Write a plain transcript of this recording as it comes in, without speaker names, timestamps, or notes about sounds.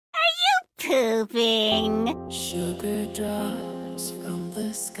pooping. Sugar drops from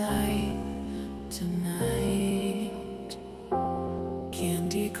the sky tonight.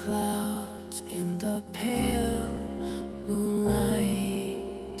 Candy clouds in the pale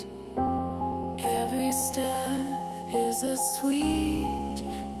moonlight. Every step is a sweet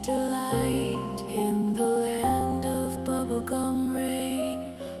delight in the land of bubblegum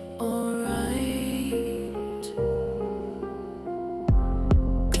rain. Alright.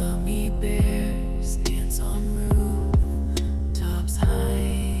 Gummy bears dance on rooftops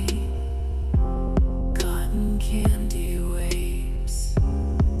high. Cotton candy waves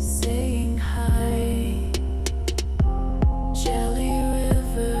saying hi. Jelly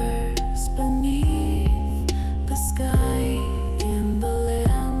rivers beneath the sky in the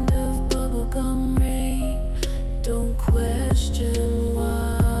land of bubblegum rain. Don't question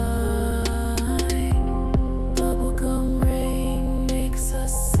why. Bubblegum rain makes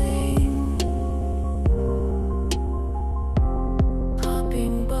us sing.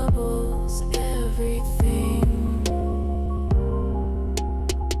 Popping bubbles, everything.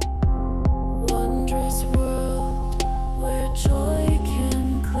 Wondrous world where joy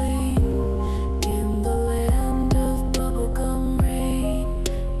can cling. In the land of bubblegum rain,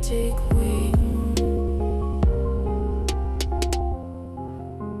 take wing.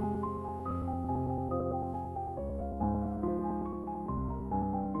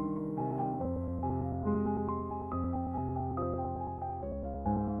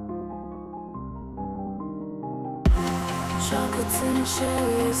 Chocolates and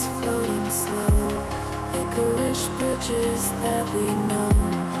cherries floating slow. Licorice bridges that we know.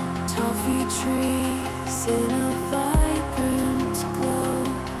 Toffee trees in a vibrant glow.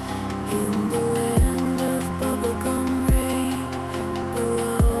 In the land of bubblegum rain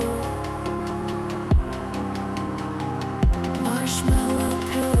below. Marshmallow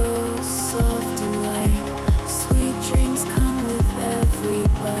pillows, soft delight. Sweet dreams come with every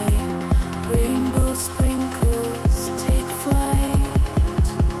bite. Rainbow sprinkles take flight.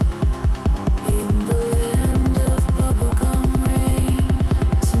 In the land of bubblegum rain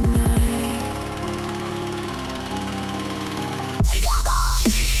tonight.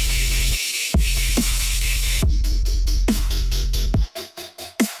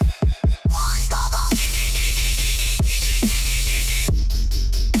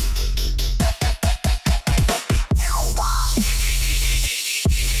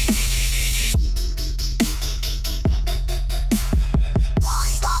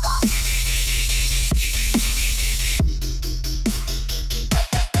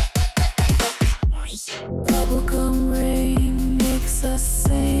 Bubblegum rain makes us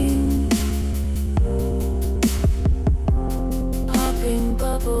sing. Popping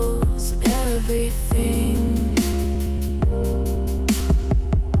bubbles, everything.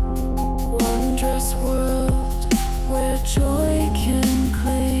 Wondrous world where joy can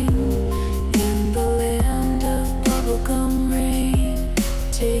cling. In the land of bubblegum rain,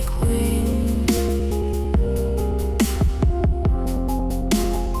 take wing.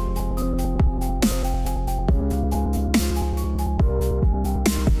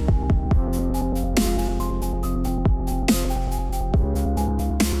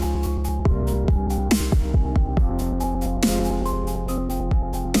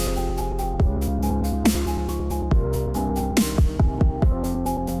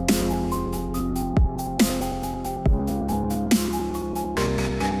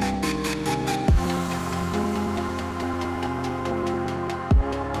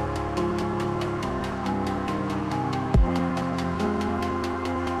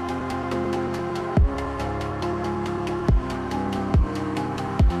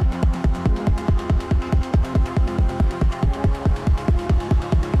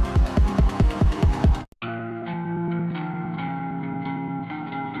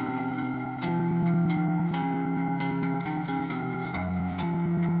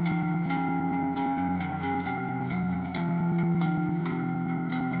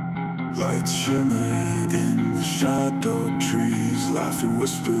 Lights shimmer in the shadowed trees. Laughing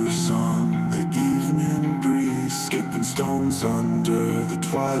whispers on the evening breeze. Skipping stones under the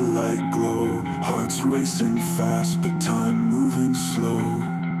twilight glow. Hearts racing fast but time moving slow.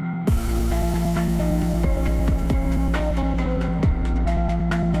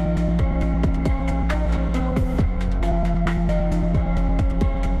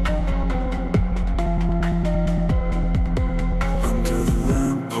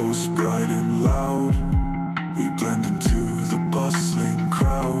 Bright and loud, we blend into the bustling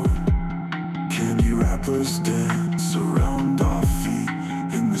crowd. Candy wrappers dance around our feet.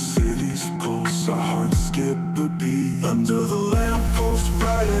 In the city's pulse, our hearts skip a beat. Under the lamppost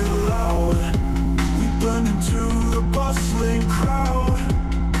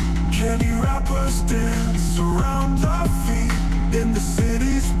stars dance around our feet. In the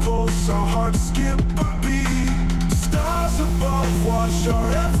city's pulse, our hearts skip a beat. Stars above watch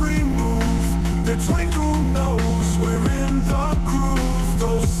our every move. Their twinkle knows we're in the groove.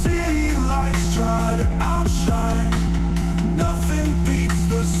 Those city lights try to outshine. Nothing beats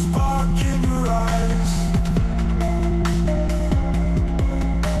the spark in your eyes.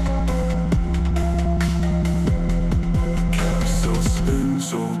 Carousel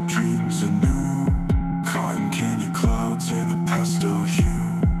spins, old dreams anew. Cotton candy clouds in a pastel hue.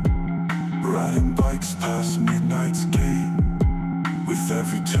 Riding bikes past midnight's gate. With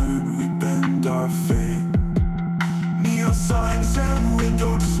every turn we bend our fate. Neon signs and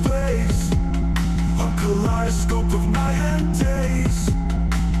window displays. A kaleidoscope of night and days.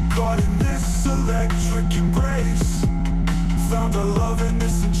 Caught in this electric embrace. Found our love in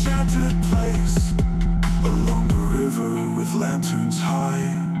this enchanted place. Along the river with lanterns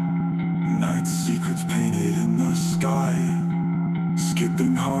high. Night secrets painted in the sky.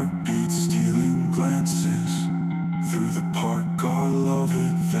 Skipping heartbeats, stealing glances. Through the park our love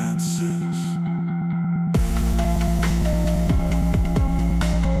advances.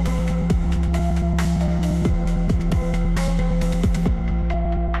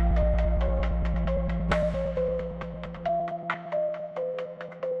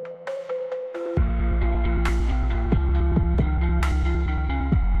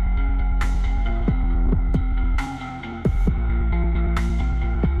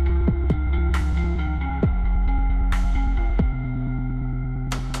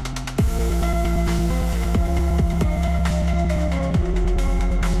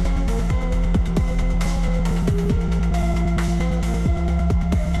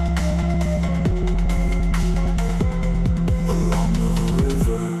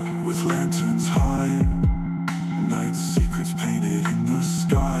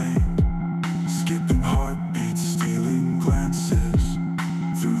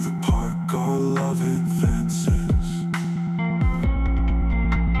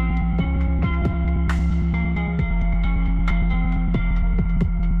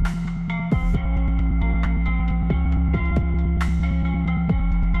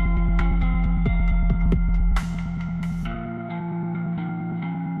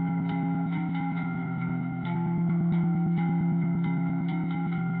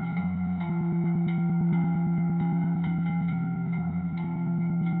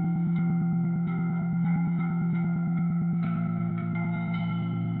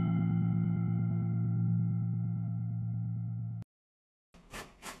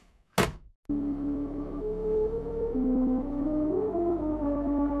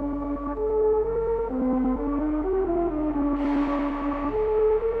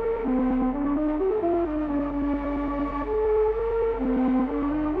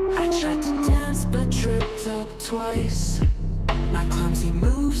 Twice. My clumsy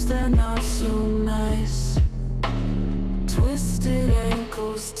moves, they're not so nice. Twisted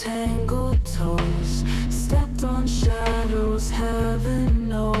ankles, tangled toes. Stepped on shadows, heaven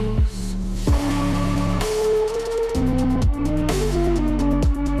knows.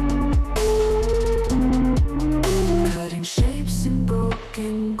 Cutting shapes in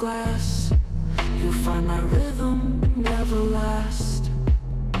broken glass. You'll find my rhythm never last.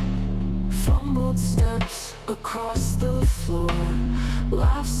 Fumbled steps across the floor.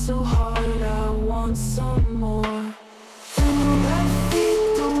 Laugh so hard I want some more. Left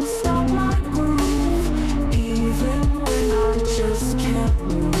feet don't stop my groove. Even when I just can't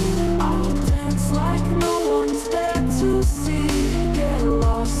move, I'll dance like no one's there to see. Get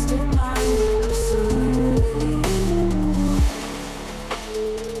lost in my absurdity.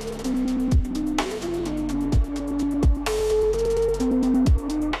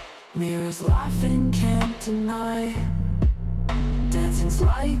 Mirrors laughing can't deny. Dancing's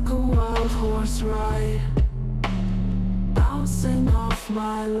like a wild horse ride. Bouncing off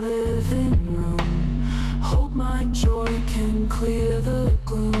my living room. Hope my joy can clear the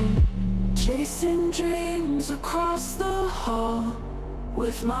gloom. Chasing dreams across the hall.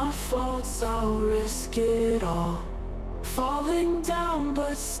 With my faults I'll risk it all. Falling down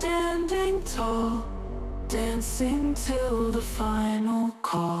but standing tall. Dancing till the final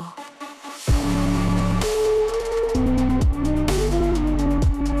call.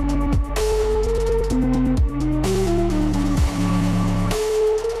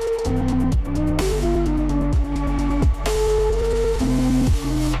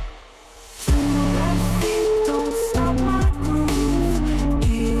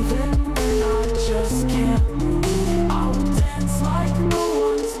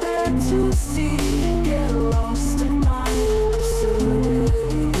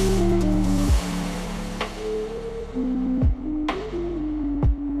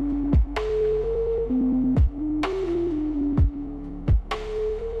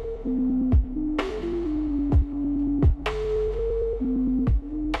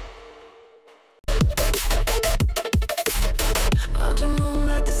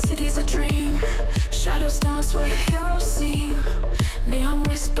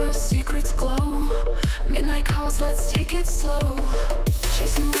 whisper, secrets glow. Midnight calls, let's take it slow.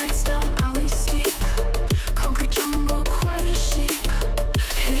 Chasing lights down alley steep. Concrete jungle, quiet as sheep.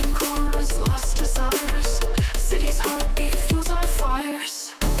 Hidden corners, lost desires. City's heartbeat fuels our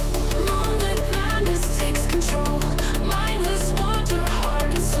fires. Moonlit madness takes control. Mindless wonder, heart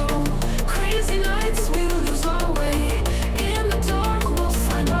and soul. Crazy nights, we lose our way. In the dark, we'll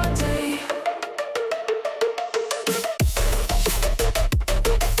find our day.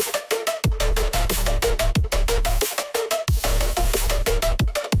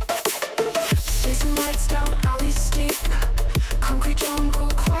 Chasing lights down alley steep. Concrete jungle,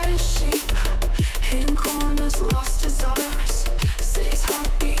 quiet as sheep. Hidden corners, lost desires. City's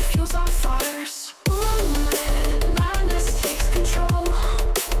heartbeat fuels our fires. Moonlit madness takes control.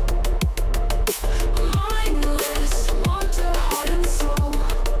 Mindless wonder, heart and soul.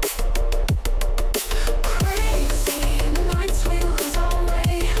 Crazy nights, we lose our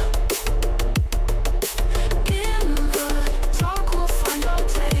way. In the dark, we'll find our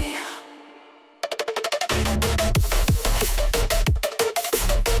day.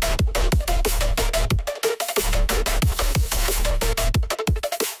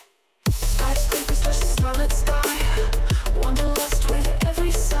 Skyscrapers touch the starlit sky. Wanderlust with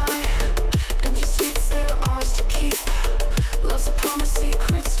every sigh. Empty streets, they're ours to keep. Love's a promise,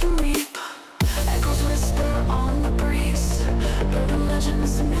 secrets to reap. Echoes whisper on the breeze. Urban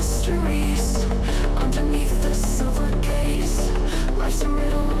legends and mysteries. Underneath the silver gaze, life's a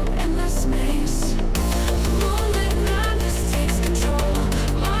riddle, endless maze. Moonlit madness takes control.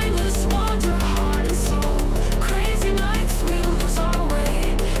 Mindless wonder, heart and soul. Crazy nights, we lose our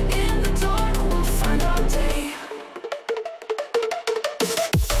way. In the dark, we'll find our day.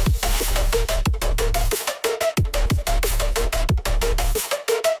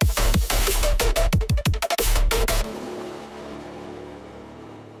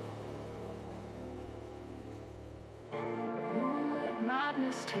 Moonlit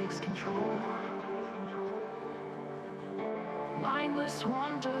madness takes control. Mindless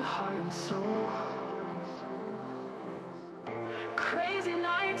wonder, heart and soul. Crazy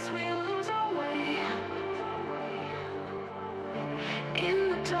nights, we lose our way. In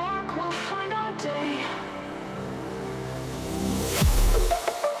the dark, we'll find our day.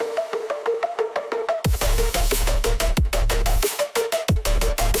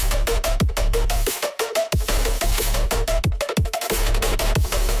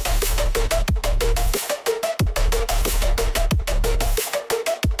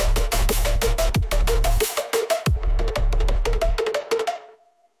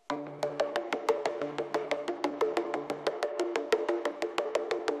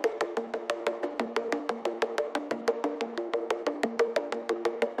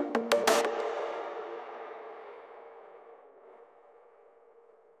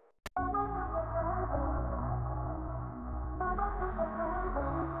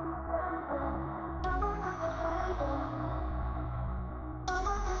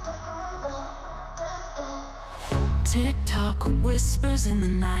 Tick-tock whispers in the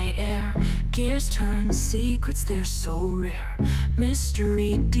night air. Gears turn, secrets they're so rare.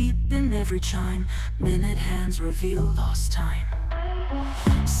 Mystery deep in every chime. Minute hands reveal lost time.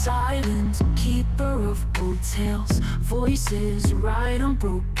 Silent keeper of old tales. Voices ride on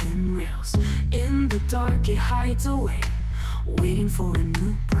broken rails. In the dark it hides away, waiting for a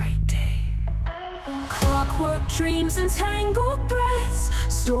new bright day. Clockwork dreams and tangled threads.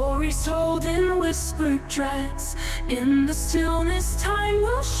 Stories told in whispered dreads. In the stillness time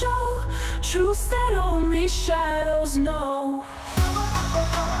will show truths that only shadows know.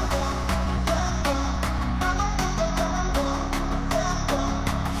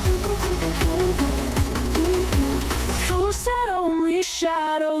 Truths that only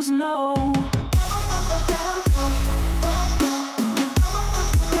shadows know.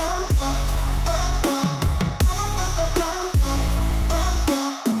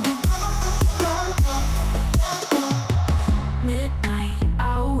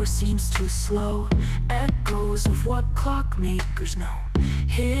 Seems too slow. Echoes of what clockmakers know.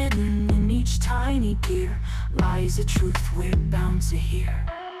 Hidden in each tiny gear lies a truth we're bound to hear.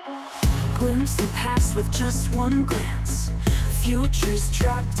 Glimpse the past with just one glance. Futures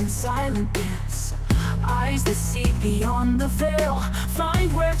trapped in silent dance. Eyes that see beyond the veil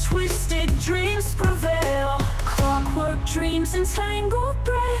find where twisted dreams prevail. Clockwork dreams and tangled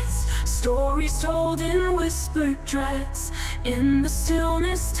threads. Stories told in whispered dreads. In the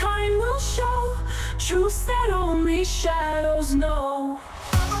stillness time will show truths that only shadows know.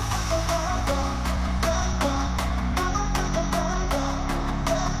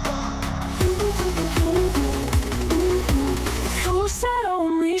 Truths that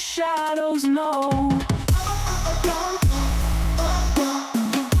only shadows know.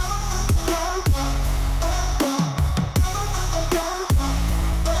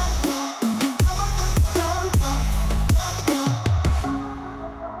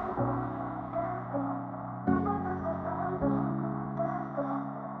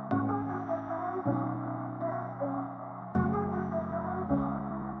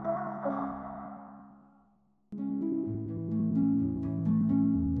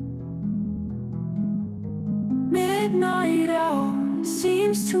 Midnight hour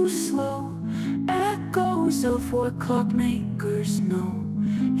seems too slow. Echoes of what clockmakers know.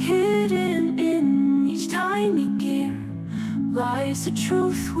 Hidden in each tiny gear lies a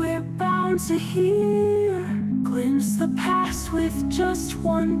truth we're bound to hear. Glimpse the past with just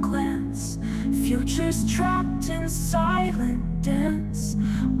one glance. Futures trapped in silent dance.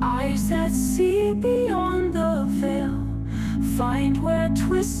 Eyes that see beyond the veil. Find where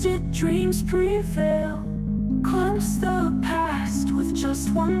twisted dreams prevail. Glimpse the past with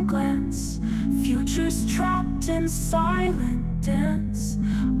just one glance. Futures trapped in silent dance.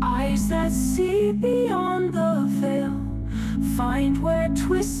 Eyes that see beyond the veil. Find where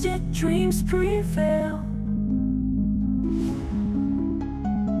twisted dreams prevail.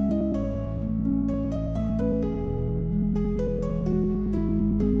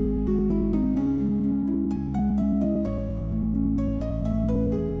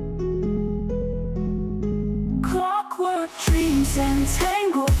 Dreams and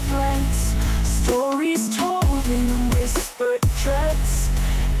tangled threads. Stories told in whispered threads.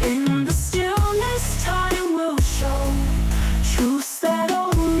 In the stillness time will show truths that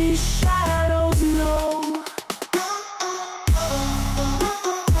only shadows know.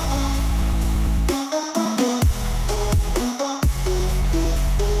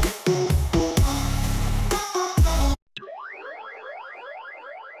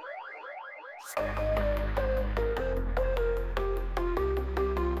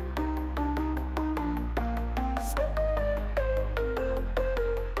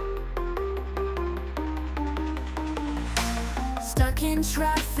 Stuck in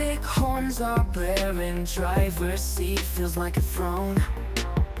traffic, horns are blaring. Driver's seat feels like a throne.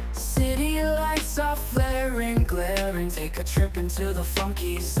 City lights are flaring, glaring. Take a trip into the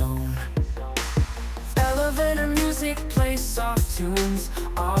funky zone. Elevator music plays soft tunes.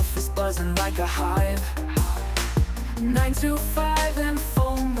 Office buzzing like a hive. 9 to 5 and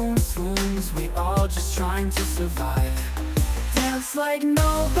full moon swoons. We all just trying to survive. Dance like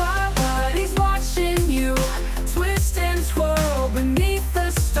nobody's watching you. Twist and twirl beneath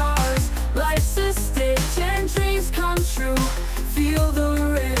the stars. Life's a stage and dreams come true. Feel the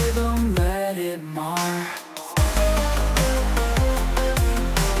rhythm, let it mar.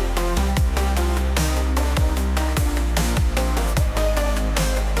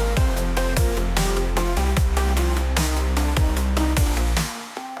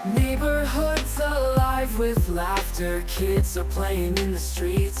 Neighborhoods alive with laughter. Kids are playing in the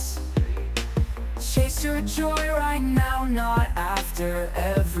streets. Chase your joy right now, not after.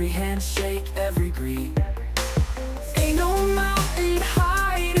 Every handshake, every greet. Ain't no mountain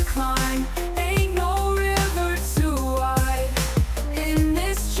high to climb. Ain't no river too wide. In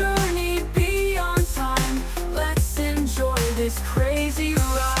this journey beyond time, let's enjoy this crazy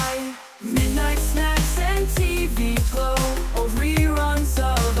ride. Midnight snacks and TV glow, or reruns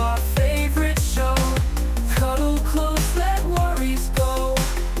of our favorite show. Cuddle close, let worries go.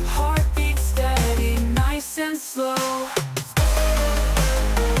 Heartbeat steady, nice and slow.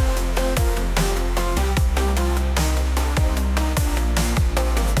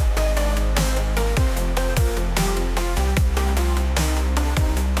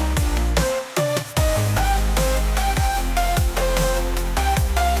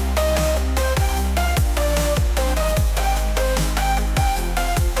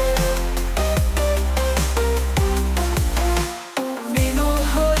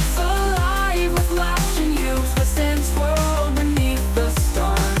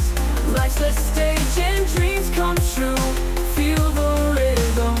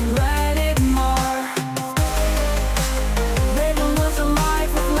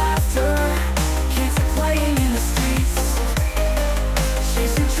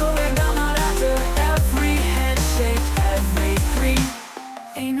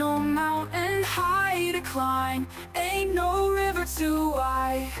 Ain't no river too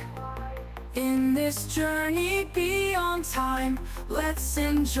wide. In this journey beyond time, let's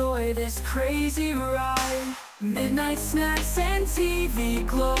enjoy this crazy ride. Midnight snacks and TV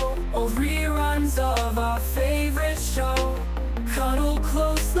glow, old reruns of our favorite show. Cuddle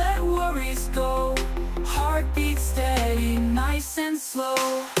close, let worries go. Heartbeat steady, nice and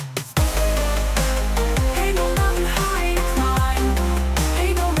slow.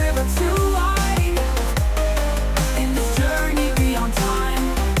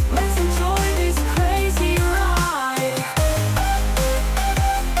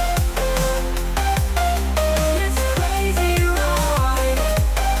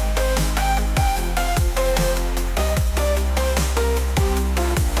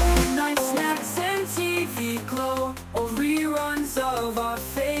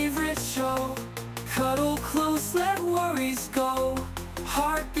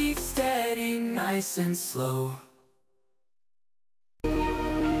 nice and slow.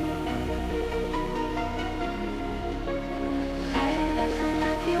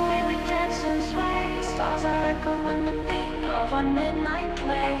 Stars are echoing the beat of a midnight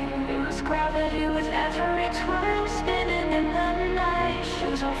play. Lose gravity with every twirl, spinning in the night.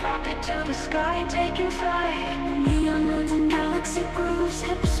 Shoes off, rocket to the sky, taking flight. Neon moons and galaxy grooves,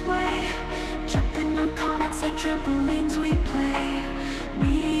 hips sway. Jumping on comets like trampolines we play.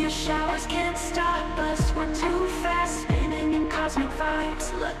 Meteor showers can't stop us, we're too fast. Spinning in cosmic vibes,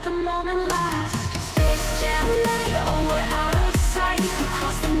 let the moment last. Space jam night, oh we're out of sight.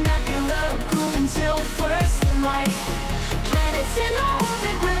 Across the nebula, grooving till first light. Planets in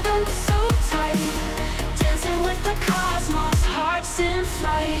orbit, rhythm so tight. Dancing with the cosmos, hearts in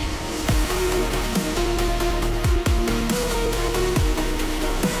flight.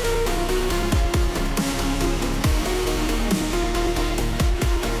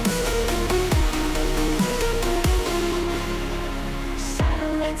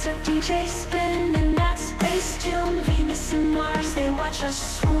 Satellites of DJ spinning that space tune. Venus and Mars, they watch us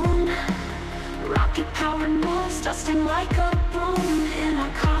swoon. Rocket-powered moons, dusting like a broom. In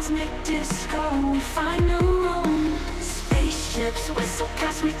our cosmic disco, we find new room. Spaceships whistle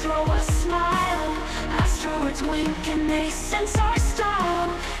past, we throw a smile. Asteroids wink and they sense our style.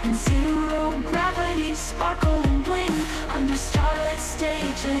 In zero gravity, sparkle and bling. Under starlit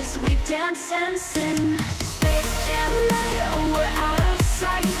stages, we dance and sing. Space jam night, oh we're out of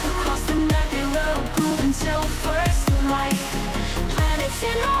sight. Across the nebula, grooving till first light. Planets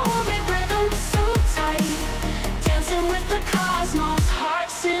in orbit, rhythm so tight. Dancing with the cosmos,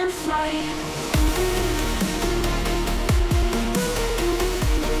 hearts in flight.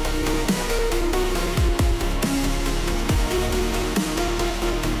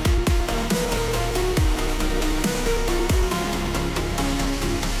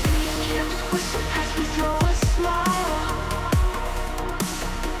 Whistle past, we throw a smile.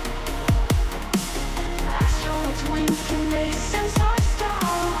 Asteroids wink and they sense our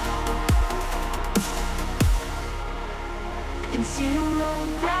style. In zero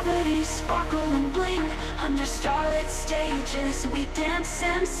gravity, sparkle and bling. Under starlit stages, we dance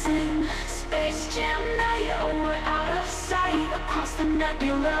and sing. Space jam night, oh we're out of sight. Across the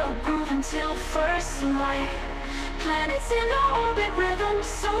nebula, grooving till first light. Planets in orbit, rhythm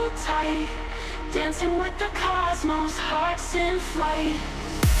so tight. Dancing with the cosmos, hearts in flight.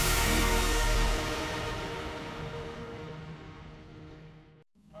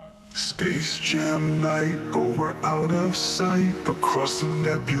 Space jam night, oh we're out of sight. Across the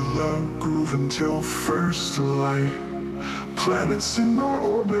nebula, grooving till first light. Planets in our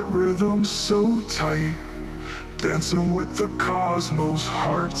orbit, rhythm so tight. Dancing with the cosmos,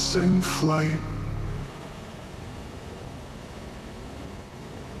 hearts in flight.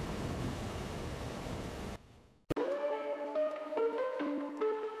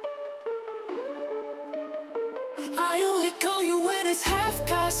 I only call you when it's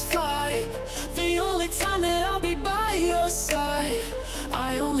 5:30. The only time that I'll be by your side.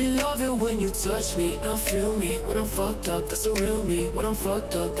 I only love it when you touch me, now feel me. When I'm fucked up, that's the real me. When I'm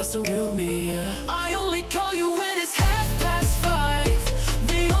fucked up, that's the real me, yeah. I only call you when it's 5:30.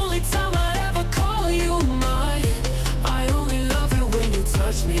 The only time I'd ever call you mine. I only love it when you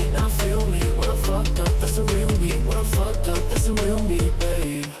touch me, now feel me. When I'm fucked up, that's the real me. When I'm fucked up, that's the real me,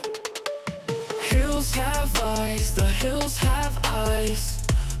 babe. Hills have eyes, the hills have eyes.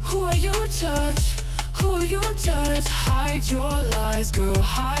 Who are you to judge? Who are you to judge? Hide your lies, girl,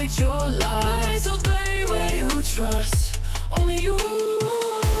 hide your lies. Oh baby, you trust only you.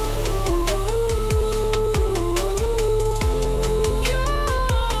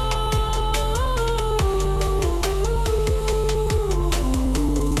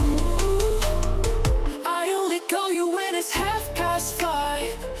 I only call you when it's 5:30.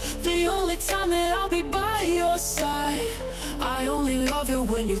 The only time that I'll be by your side. I only love it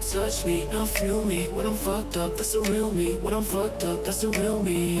when you touch me, now feel me. When I'm fucked up, that's the real me. When I'm fucked up, that's the real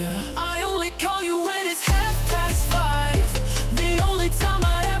me, yeah. I only call you when it's 5:30. The only time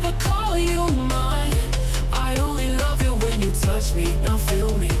I'd ever call you mine. I only love it when you touch me, now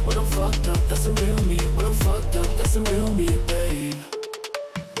feel me. When I'm fucked up, that's the real me. When I'm fucked up, that's the real me, babe.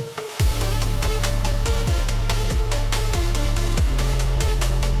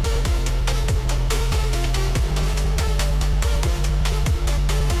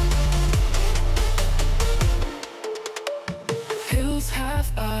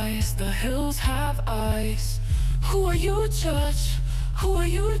 The hills have eyes. Who are you to judge? Who are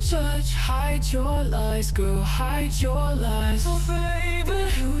you to judge? Hide your lies, girl, hide your lies. Oh baby,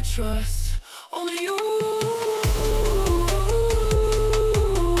 you trust only you.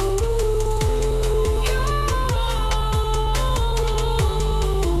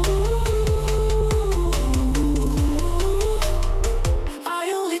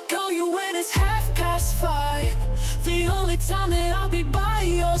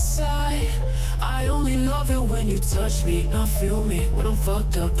 I only love it when you touch me, not feel me. When I'm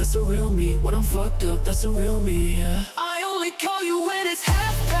fucked up, that's the real me. When I'm fucked up, that's the real me, yeah. I only call you when it's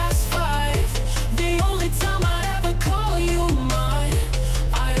 5:30. The only time I ever call you mine.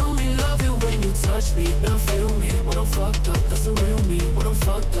 I only love it when you touch me, not feel me. When I'm fucked up, that's the real me. When I'm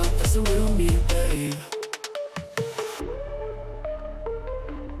fucked up, that's the real me, babe.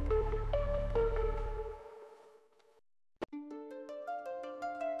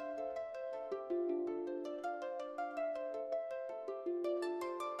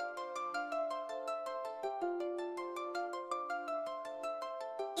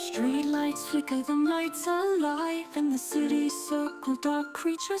 Street lights flicker, the night's alive, and the city's circle, dark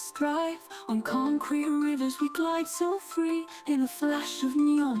creatures thrive. On concrete rivers we glide so free, in a flash of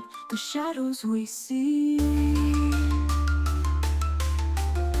neon, the shadows we see.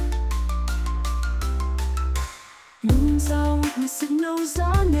 Moon's our witness, it knows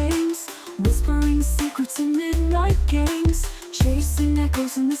our names, whispering secrets in midnight games, chasing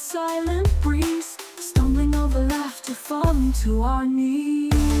echoes in the silent breeze, stumbling over laughter, falling to our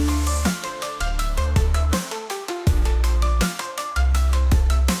knees.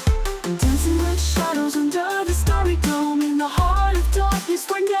 Dancing with shadows under the starry dome, in the heart of darkness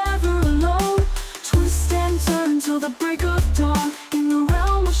we're never alone. Twist and turn till the break of dawn, in the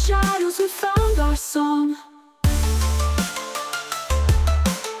realm of shadows we found our song.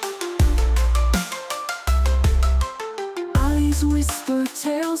 Alleys whisper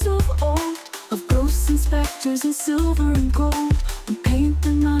tales of old, of ghosts and specters in silver and gold. We paint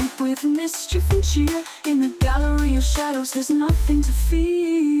the night with mischief and cheer, in the gallery of shadows there's nothing to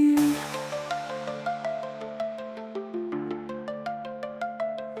fear.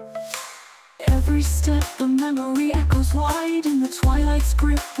 Every step of memory echoes wide, in the twilight's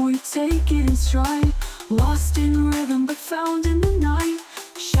grip we take it in stride. Lost in rhythm but found in the night,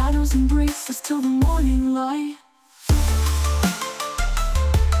 shadows embrace us till the morning light.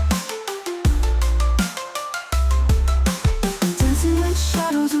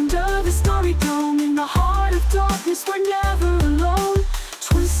 Shadows under the starry dome, in the heart of darkness we're never alone.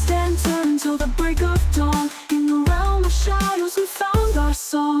 Twist and turn till the break of dawn, in the realm of shadows we found our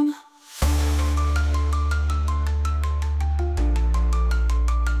song.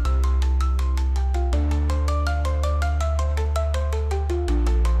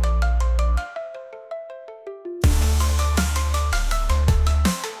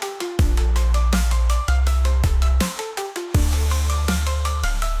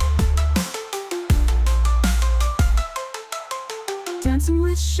 Dancing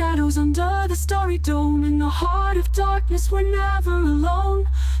with shadows under the starry dome, in the heart of darkness we're never alone.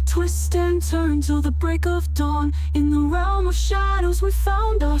 Twist and turn till the break of dawn, in the realm of shadows we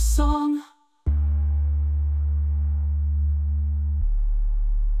found our song.